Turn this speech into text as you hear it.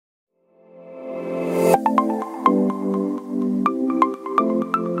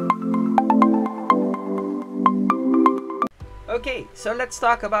Okay, so let's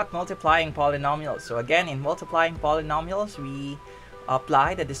talk about multiplying polynomials. So again, in multiplying polynomials, we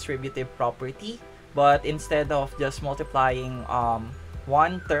apply the distributive property, but instead of just multiplying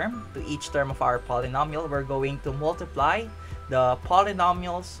one term to each term of our polynomial, we're going to multiply the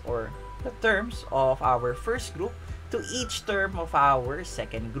polynomials or the terms of our first group to each term of our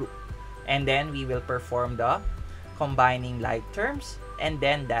second group. And then we will perform the combining like terms, and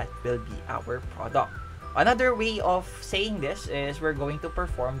then that will be our product. Another way of saying this is we're going to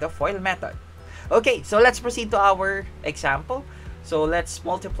perform the FOIL method. Okay, so let's proceed to our example. So let's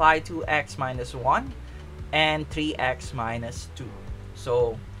multiply 2x minus 1 and 3x minus 2.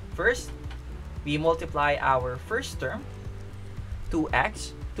 So first, we multiply our first term,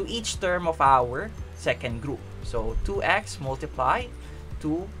 2x, to each term of our second group. So 2x multiply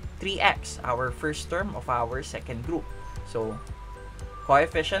to 3x, our first term of our second group. So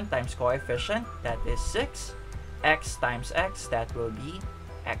coefficient times coefficient, that is 6. X times x, that will be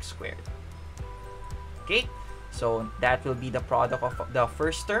x squared. Okay, so that will be the product of the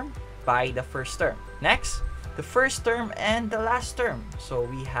first term by the first term. Next, the first term and the last term. So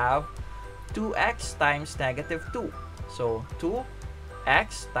we have 2x times negative 2. So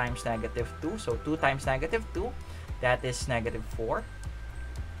 2x times negative 2. So 2 times negative 2, that is negative 4.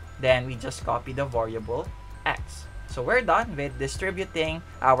 Then we just copy the variable x. So we're done with distributing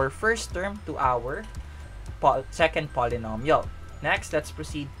our first term to our second polynomial. Next, let's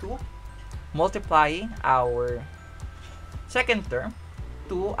proceed to multiplying our second term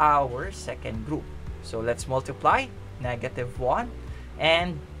to our second group. So let's multiply negative 1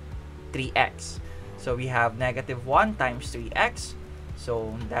 and 3x. So we have negative 1 times 3x.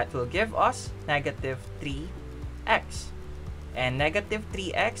 So that will give us negative 3x. And negative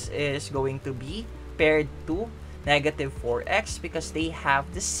 3x is going to be paired to negative 4x because they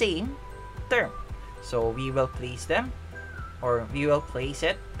have the same term. So we will place them, or we will place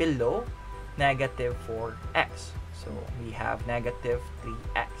it below negative 4x. So we have negative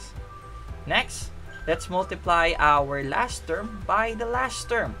 3x. Next, let's multiply our last term by the last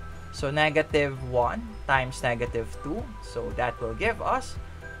term. So negative 1 times negative 2. So that will give us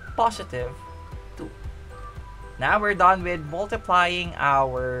positive 2. Now we're done with multiplying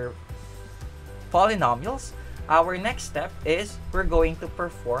our polynomials. Our next step is we're going to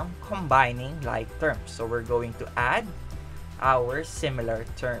perform combining like terms. So we're going to add our similar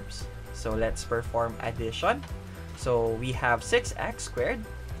terms. So let's perform addition. So we have 6x squared.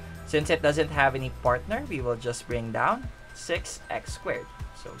 Since it doesn't have any partner, we will just bring down 6x squared.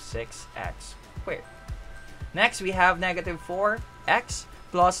 So 6x squared. Next, we have negative 4x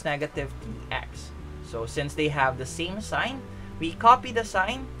plus negative 3x. So since they have the same sign, we copy the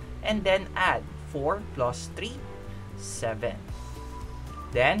sign and then add 4 plus 3, 7.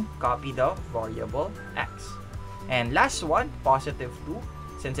 Then copy the variable x. And last one, positive 2.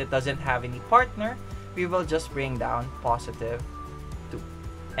 Since it doesn't have any partner, we will just bring down positive 2.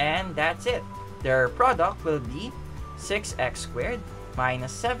 And that's it. Their product will be 6x squared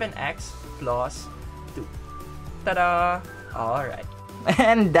minus 7x plus 2. Ta-da! Alright.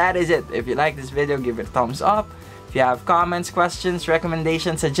 And that is it. If you like this video, give it a thumbs up. If you have comments, questions,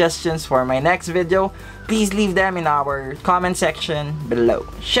 recommendations, suggestions for my next video, please leave them in our comment section below.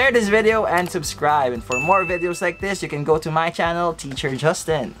 Share this video and subscribe. And for more videos like this, you can go to my channel, Teacher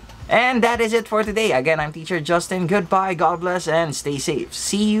Justin. And that is it for today. Again, I'm Teacher Justin. Goodbye, God bless, and stay safe.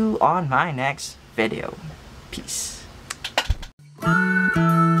 See you on my next video. Peace.